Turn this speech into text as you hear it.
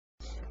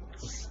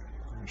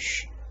እሺ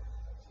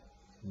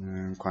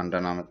እንኳን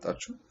ደህና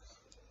መጣችሁ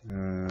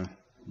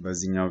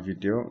በዚህኛው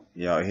ቪዲዮ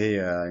ያው ይሄ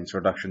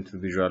ኢንትሮዳክሽን ቱ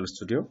ቪዥዋል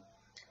ስቱዲዮ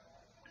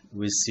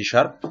with C#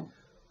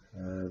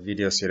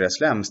 ቪዲዮ ሲሪየስ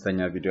ላይ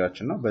አምስተኛ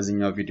ቪዲዮአችን ነው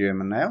በዚህኛው ቪዲዮ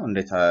የምናየው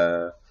እንዴት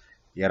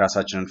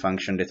የራሳችንን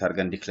ፋንክሽን እንዴት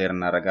አድርገን ዲክሌር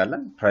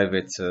እናደርጋለን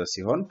ፕራይቬት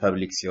ሲሆን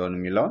ፐብሊክ ሲሆን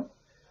የሚለውን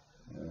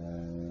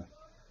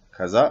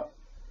ከዛ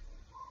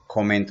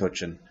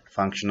ኮሜንቶችን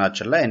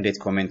ፋንክሽናችን ላይ እንዴት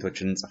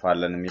ኮሜንቶችን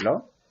እንጽፋለን የሚለው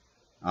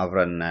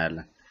አብረን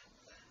እናያለን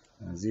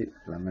እዚህ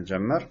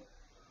ለመጀመር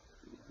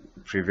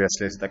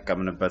previously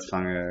ተጠቀምንበት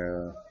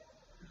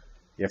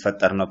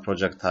የፈጠርነው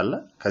ፕሮጀክት አለ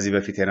ከዚህ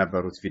በፊት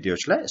የነበሩት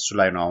ቪዲዮዎች ላይ እሱ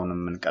ላይ ነው አሁን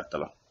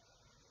የምንቀጥለው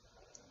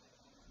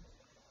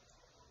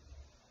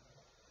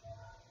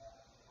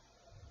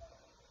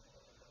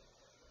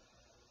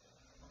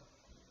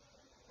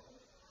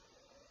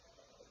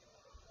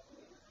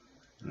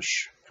እሺ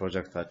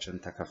ፕሮጀክታችን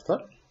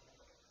ተከፍቷል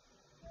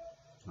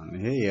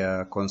ይሄ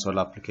የኮንሶል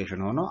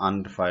አፕሊኬሽን ሆኖ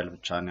አንድ ፋይል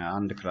ብቻ ነው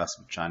አንድ ክላስ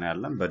ብቻ ነው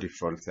ያለን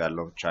በዲፎልት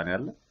ያለው ብቻ ነው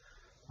ያለን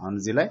አሁን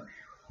እዚህ ላይ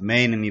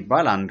main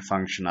የሚባል አንድ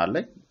ፋንክሽን አለ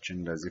እቺ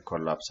እንደዚህ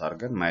ኮላፕስ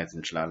አድርገን ማየት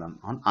እንችላለን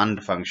አሁን አንድ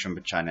ፋንክሽን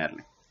ብቻ ነው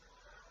ያለን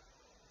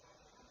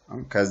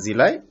ከዚህ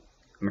ላይ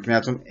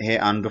ምክንያቱም ይሄ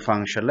አንዱ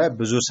ፋንክሽን ላይ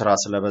ብዙ ስራ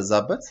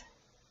ስለበዛበት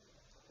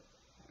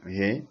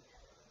ይሄ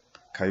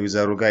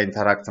ከዩዘሩ ጋር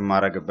ኢንተራክት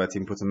ማድረግበት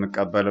ኢንፑት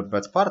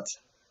የምቀበልበት ፓርት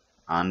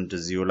አንድ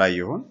እዚሁ ላይ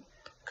ይሁን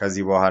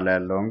ከዚህ በኋላ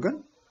ያለውን ግን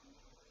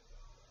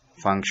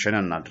ፋንክሽን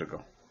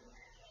እናድርገው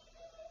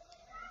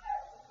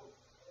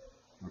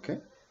ኦኬ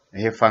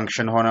ይሄ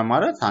ፋንክሽን ሆነ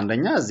ማለት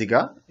አንደኛ እዚህ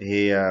ጋር ይሄ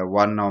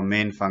ዋናው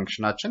ሜን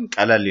ፋንክሽናችን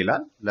ቀለል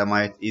ይላል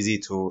ለማየት ኢዚ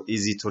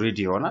ቱ ሪድ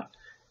ይሆናል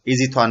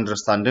ኢዚ ቱ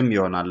አንደርስታንድም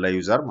ይሆናል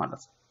ለዩዘር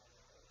ማለት ነው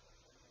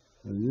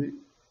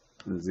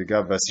እዚህ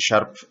ጋር በC#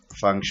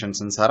 ፋንክሽን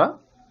ስንሰራ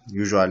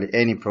usually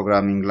any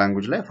programming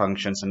language ላይ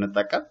ፋንክሽን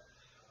ስንጠቀም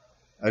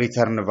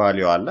return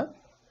value አለ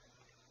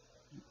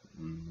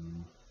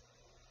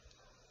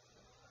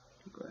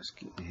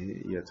ይሄ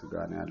የቱ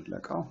ጋር ነው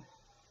ያለቀው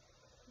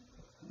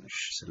እሺ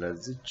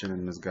ስለዚህ እቺን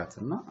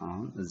እንዝጋትና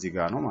አሁን እዚህ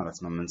ጋር ነው ማለት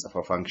ነው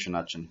የምንጽፈው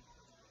ፋንክሽናችን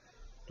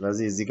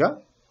ስለዚህ እዚህ ጋር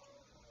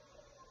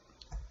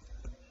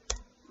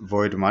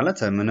void ማለት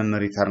ምንም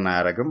ሪተርን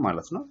አያደርግም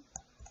ማለት ነው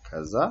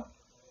ከዛ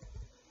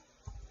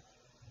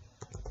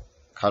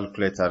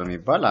ካልኩሌተር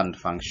የሚባል አንድ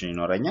ፋንክሽን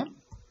ይኖረኛል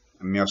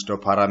የሚወስደው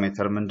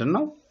ፓራሜትር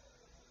ምንድነው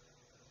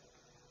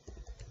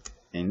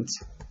int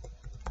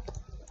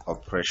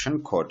operation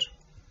code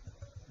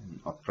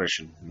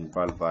operation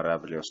የሚባል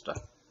ቫሪያብል ይወስዳል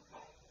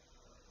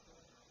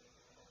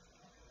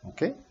ኦኬ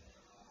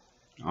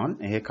አሁን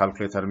ይሄ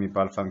ካልኩሌተር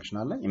የሚባል ፋንክሽን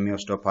አለ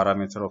የሚወስደው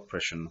ፓራሜትር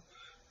ኦፕሬሽን ነው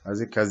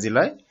ስለዚህ ከዚህ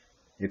ላይ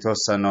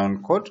የተወሰነውን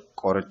ኮድ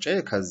ቆርጬ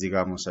ከዚህ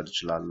ጋር መውሰድ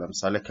ይችላል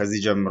ለምሳሌ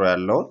ከዚህ ጀምሮ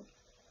ያለው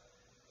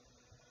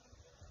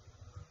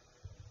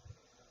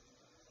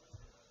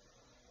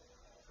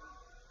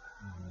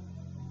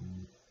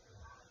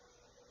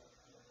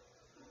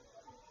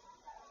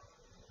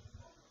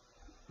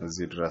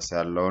እዚህ ድረስ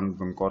ያለውን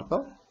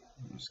ብንቆርጠው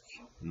እስኪ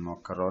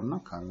እንሞክረውና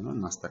ካልሆነ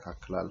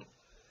እናስተካክላለን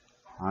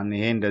አሁን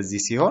ይሄ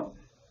እንደዚህ ሲሆን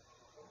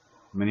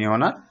ምን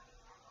ይሆናል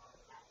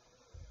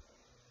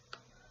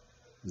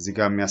እዚህ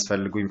ጋር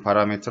የሚያስፈልጉኝ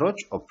ፓራሜትሮች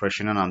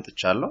ኦፕሬሽንን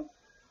አምጥቻለሁ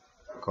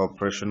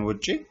ከኦፕሬሽን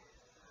ውጪ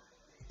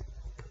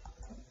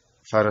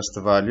ፈርስት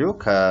ቫልዩ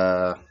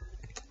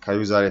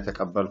ከዩዘር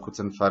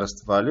የተቀበልኩትን ፈርስት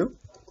ቫልዩ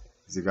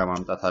እዚህ ጋር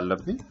ማምጣት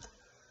አለብኝ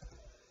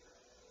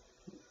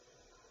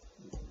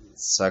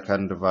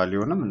ሰከንድ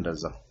ቫልዩንም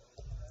እንደዛው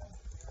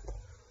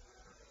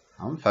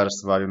አሁን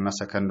ፈርስት ቫልዩ እና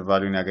ሰከንድ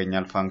ቫልዩን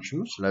ያገኛል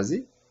ፋንክሽኑ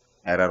ስለዚህ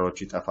ኤረሮች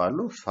ይጠፋሉ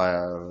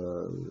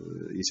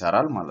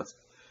ይሰራል ማለት ነው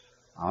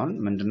አሁን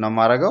ምንድነው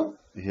ማረጋው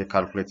ይሄ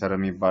ካልኩሌተር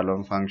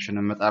የሚባለውን ፋንክሽን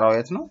መጣራው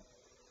የት ነው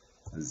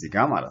እዚህ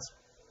ጋር ማለት ነው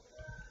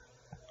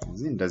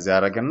እዚህ እንደዚህ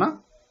ያረጋግና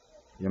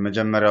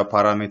የመጀመሪያው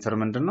ፓራሜትር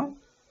ምንድነው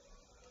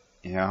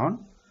ይሄ አሁን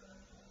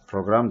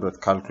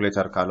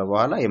program.calculator ካለ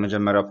በኋላ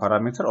የመጀመሪያው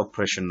ፓራሜትር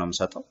ኦፕሬሽን ነው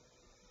የምሰጠው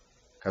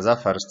ከዛ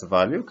ፈርስት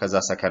ቫልዩ ከዛ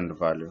ሰከንድ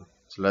ቫልዩ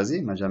ስለዚህ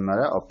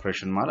መጀመሪያ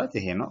ኦፕሬሽን ማለት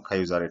ይሄ ነው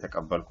ከዩዘር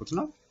የተቀበልኩት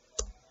ነው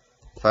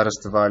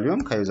ፈርስት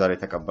ቫልዩም ከዩዘር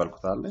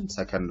የተቀበልኩት አለኝ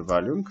ሰከንድ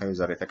ቫልዩም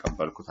ከዩዘር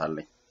የተቀበልኩት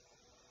አለኝ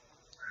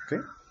ኦኬ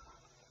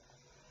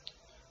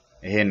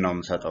ይሄን ነው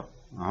የምሰጠው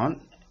አሁን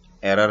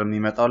ኤረር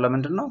የሚመጣው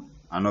ለምንድን ነው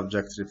an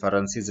object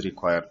reference is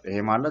required ይሄ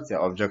ማለት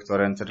የኦብጀክት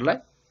ኦሪየንትድ ላይ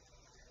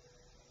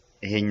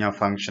ይሄኛው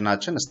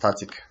ፋንክሽናችን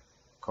ስታቲክ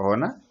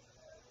ከሆነ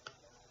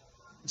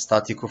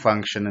ስታቲኩ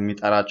ፋንክሽን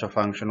የሚጠራቸው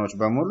ፋንክሽኖች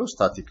በሙሉ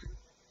ስታቲክ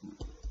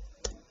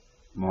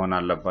መሆን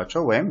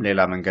አለባቸው ወይም ሌላ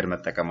መንገድ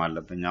መጠቀም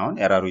አለብኝ አሁን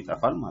ኤረሩ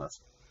ይጠፋል ማለት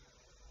ነው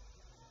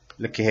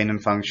ልክ ይሄንን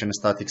ፋንክሽን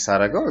ስታቲክ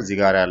ሳረጋው እዚህ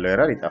ጋር ያለው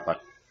ኤረር ይጠፋል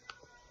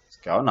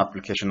እስካሁን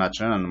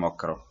አፕሊኬሽናችንን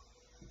እንሞክረው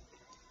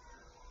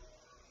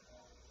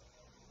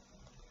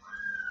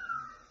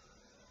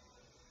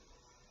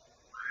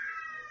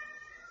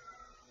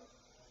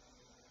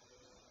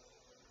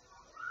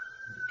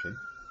ኦኬ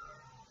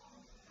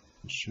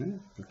እሺ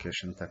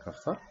አፕሊኬሽን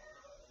ተከፍቷል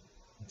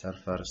enter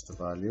first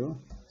value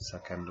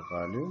second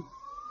value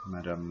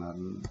መደመር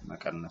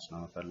መቀነስ ነው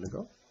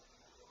የምፈልገው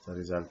the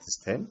result is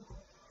 10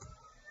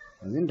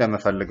 ስለዚህ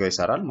እንደምፈልገው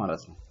ይሰራል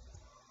ማለት ነው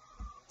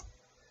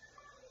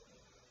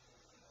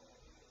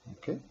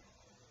ኦኬ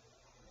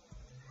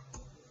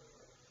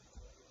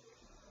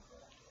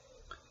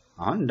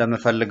አሁን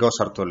እንደምፈልገው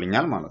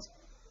ሰርቶልኛል ማለት ነው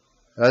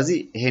ስለዚህ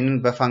ይሄንን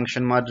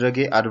በፋንክሽን ማድረጌ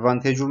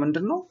አድቫንቴጁ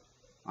ምንድነው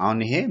አሁን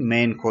ይሄ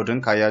ሜን ኮድን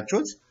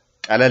ካያችሁት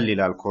ቀለል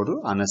ይላል ኮዱ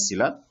አነስ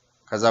ይላል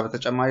ከዛ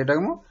በተጨማሪ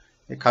ደግሞ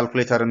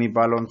የካልኩሌተር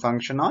የሚባለውን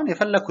ፋንክሽን አሁን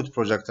የፈለኩት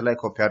ፕሮጀክት ላይ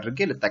ኮፒ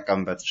አድርጌ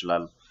ልጠቀምበት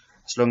ይችላል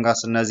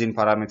ስለንጋስ እነዚህን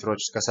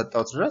ፓራሜትሮች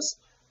ከሰጠው ድረስ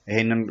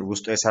ይሄንን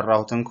ውስጡ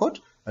የሰራሁትን ኮድ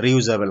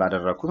ሪዩዘብል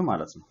አደረኩት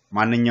ማለት ነው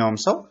ማንኛውም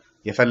ሰው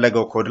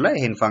የፈለገው ኮድ ላይ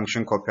ይሄን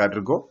ፋንክሽን ኮፒ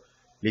አድርጎ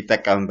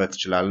ሊጠቀምበት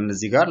ይችላል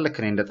እዚህ ጋር ልክ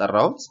እኔ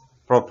እንደጠራሁት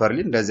ፕሮፐርሊ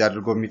እንደዚህ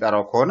አድርጎ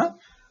የሚጠራው ከሆነ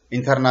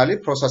ኢንተርናሊ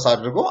ፕሮሰስ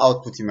አድርጎ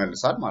አውትፑት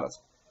ይመልሳል ማለት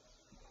ነው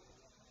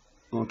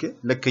ኦኬ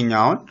ልክኛ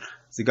አሁን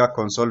እዚህ ጋር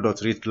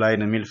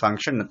console.readline የሚል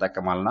ፋንክሽን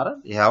እንጠቀማለን አይደል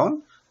ይሄ አሁን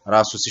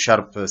ራሱ C#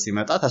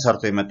 ሲመጣ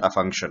ተሰርቶ የመጣ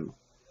ፋንክሽን ነው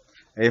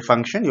ይሄ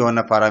ፋንክሽን የሆነ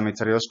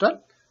ፓራሜትር ይወስዳል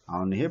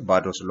አሁን ይሄ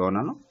ባዶ ስለሆነ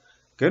ነው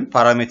ግን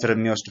ፓራሜትር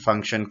የሚወስድ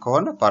ፋንክሽን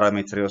ከሆነ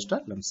ፓራሜትር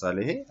ይወስዳል ለምሳሌ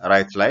ይሄ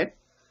write line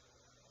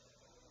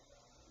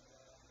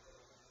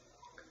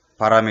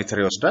ፓራሜትር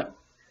ይወስዳል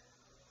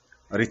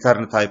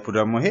ሪተርን ታይፑ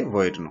ደግሞ ይሄ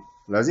void ነው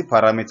ስለዚህ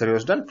ፓራሜትር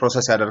ይወስዳል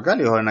ፕሮሰስ ያደርጋል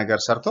የሆነ ነገር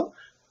ሰርቶ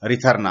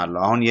ሪተርን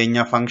አለው አሁን የኛ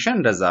ፋንክሽን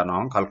እንደዛ ነው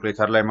አሁን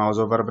ካልኩሌተር ላይ ማውዝ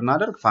ኦቨር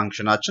ብናደርግ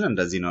ፋንክሽናችን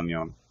እንደዚህ ነው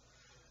የሚሆነው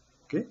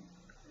ኦኬ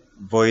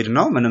void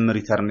ነው ምንም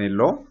ሪተርን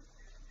የለውም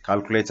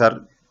ካልኩሌተር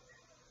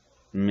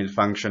የሚል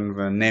ፋንክሽን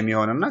ኔም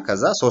ይሆንና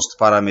ከዛ ሶስት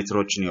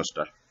ፓራሜትሮችን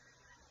ይወስዳል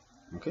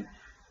ኦኬ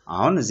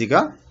አሁን እዚህ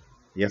ጋር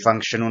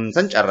የፋንክሽኑን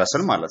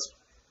ተንጨረስን ማለት ነው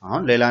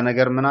አሁን ሌላ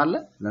ነገር ምን አለ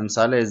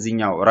ለምሳሌ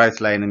እዚህኛው ራይት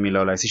ላይን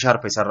የሚለው ላይ C#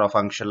 የሰራው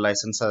ፋንክሽን ላይ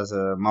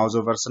ማውዝ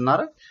ኦቨር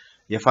ስናደርግ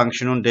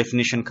የፋንክሽኑን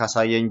ዴፊኒሽን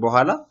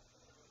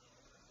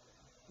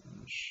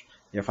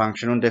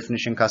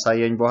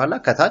ካሳየኝ በኋላ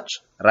ከታች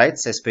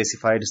writes a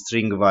specified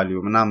string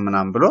value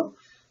ምናምን ብሎ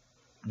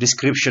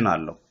ዲስክሪፕሽን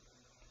አለው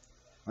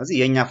ስለዚህ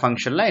የኛ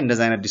ፋንክሽን ላይ እንደዛ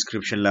አይነት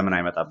ዲስክሪፕሽን ለምን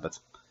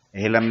አይመጣበትም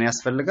ይሄ ለምን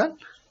ያስፈልጋል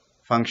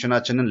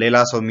ፋንክሽናችንን ሌላ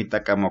ሰው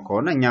የሚጠቀመው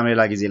ከሆነ እኛም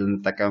ሌላ ጊዜ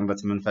ልንጠቀምበት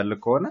የምንፈልግ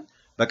ከሆነ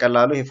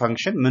በቀላሉ ይሄ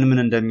ፋንክሽን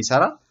ምን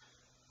እንደሚሰራ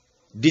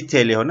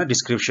ዲቴይል የሆነ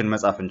ዲስክሪፕሽን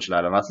መጻፍ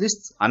እንችላለን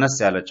አትሊስት አነስ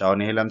ያለች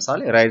አሁን ይሄ ለምሳሌ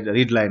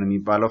read line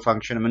የሚባለው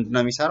ፋንክሽን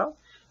ምንድነው የሚሰራው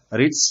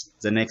reads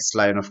the next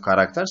line of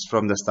characters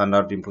from the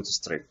standard input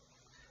string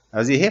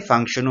ስለዚህ ይሄ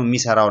ፋንክሽኑ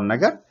የሚሰራውን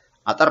ነገር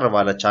አጠር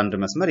ባለች አንድ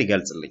መስመር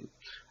ይገልጽልኝ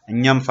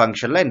እኛም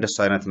ፋንክሽን ላይ እንደሱ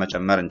አይነት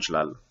መጨመር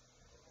እንችላለን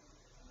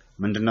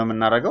ምንድነው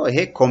የምናደርገው ይሄ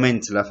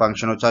ኮሜንት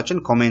ለፋንክሽኖቻችን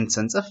ኮሜንት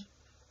ስንጽፍ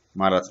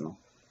ማለት ነው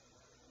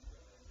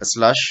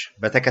ስላሽ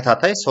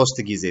በተከታታይ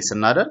 3 ጊዜ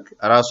ስናደርግ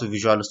ራሱ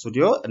ቪዥዋል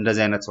ስቱዲዮ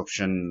እንደዚህ አይነት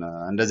ኦፕሽን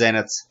እንደዚህ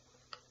አይነት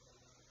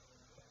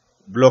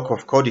ብሎክ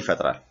ኦፍ ኮድ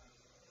ይፈጥራል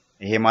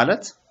ይሄ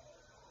ማለት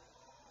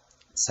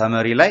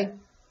ሰመሪ ላይ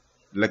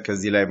ልክ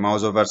እዚህ ላይ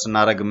ማውዝ ኦቨር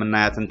ስናደርግ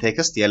የምናያትን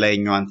ቴክስት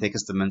የላይኛዋን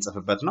ቴክስት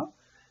የምንጽፍበት ነው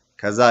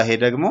ከዛ ይሄ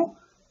ደግሞ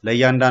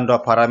ለእያንዳንዷ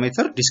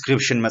ፓራሜትር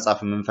ዲስክሪፕሽን መጻፍ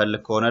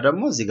የምንፈልግ ከሆነ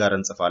ደግሞ እዚህ ጋር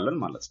እንጽፋለን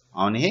ማለት ነው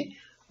አሁን ይሄ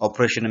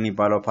ኦፕሬሽን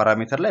የሚባለው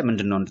ፓራሜትር ላይ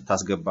ምንድነው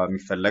እንድታስገባ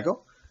የሚፈልገው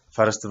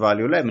ፈርስት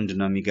ቫልዩ ላይ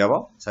ምንድነው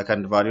የሚገባው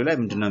ሰከንድ ቫልዩ ላይ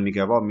ምንድነው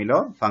የሚገባው የሚለው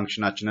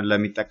ፋንክሽናችንን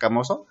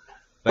ለሚጠቀመው ሰው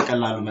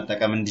በቀላሉ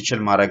መጠቀም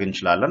እንዲችል ማድረግ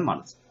እንችላለን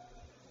ማለት ነው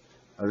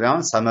ስለዚህ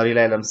አሁን ሰመሪ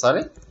ላይ ለምሳሌ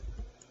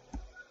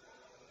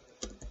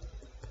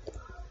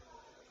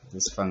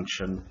this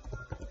function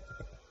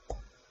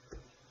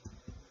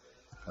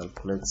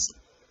calculates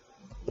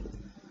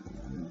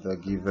the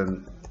given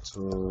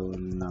two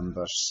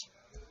numbers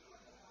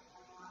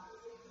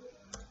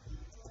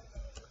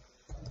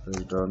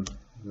based on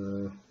the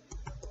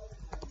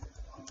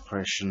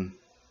operation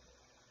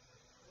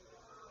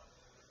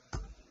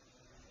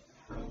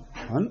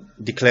አሁን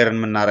ዲክሌርን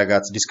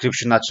የምናረጋት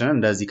ዲስክሪፕሽናችንን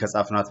እንደዚህ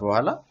ከጻፍናት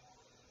በኋላ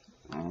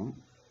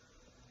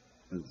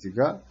እዚህ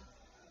ጋር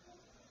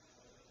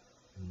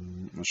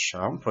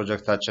እሻም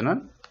ፕሮጀክታችንን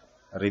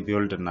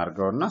ሪቢልድ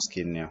እናርገውና እስኪ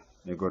እንየው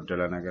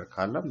የጎደለ ነገር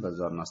ካለም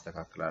በዛው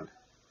እናስተካክላለን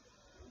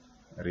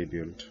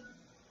rebuild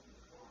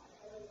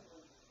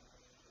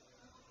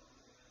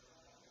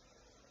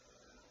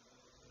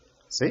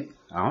see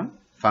አሁን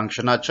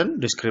ፋንክሽናችን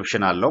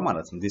ዲስክሪፕሽን አለው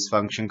ማለት ነው this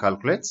function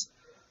calculates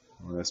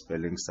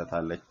spelling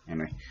ስታለኝ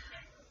anyway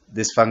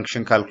this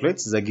function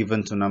calculates the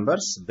given two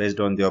numbers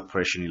based on the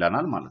operation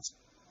ይላናል ማለት ነው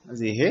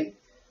ስለዚህ ይሄ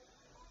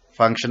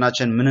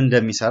ፋንክሽናችን ምን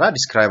እንደሚሰራ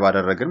ዲስክራይብ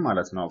አደረግን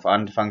ማለት ነው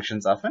አንድ ፋንክሽን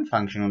ጻፈን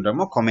ፋንክሽኑን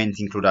ደግሞ ኮሜንት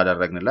ኢንክሉድ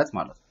አደረግንለት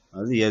ማለት ነው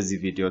ስለዚህ የዚህ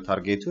ቪዲዮ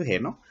ታርጌቱ ይሄ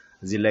ነው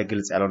እዚህ ላይ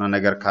ግልጽ ያልሆነ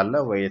ነገር ካለ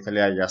ወይ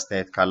የተለያየ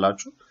አስተያየት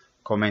ካላችሁ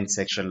ኮሜንት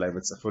ሴክሽን ላይ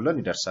ብትጽፉልን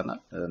ይደርሰናል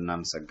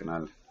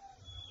እናመሰግናለን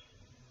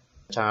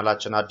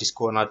ቻናላችን አዲስ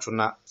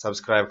ከሆናችሁና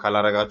ሰብስክራይብ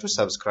ካላረጋችሁ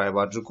ሰብስክራይብ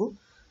አድርጉ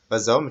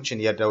በዛውም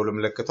እቺን የደውል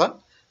ምልክቷን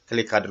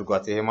ክሊክ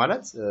አድርጓት ይሄ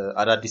ማለት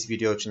አዳዲስ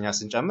ቪዲዮዎች እኛ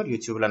ስንጨምር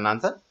YouTube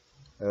ለእናንተ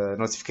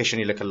ኖቲፊኬሽን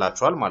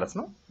ይልክላችኋል ማለት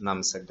ነው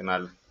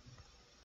እናመሰግናለን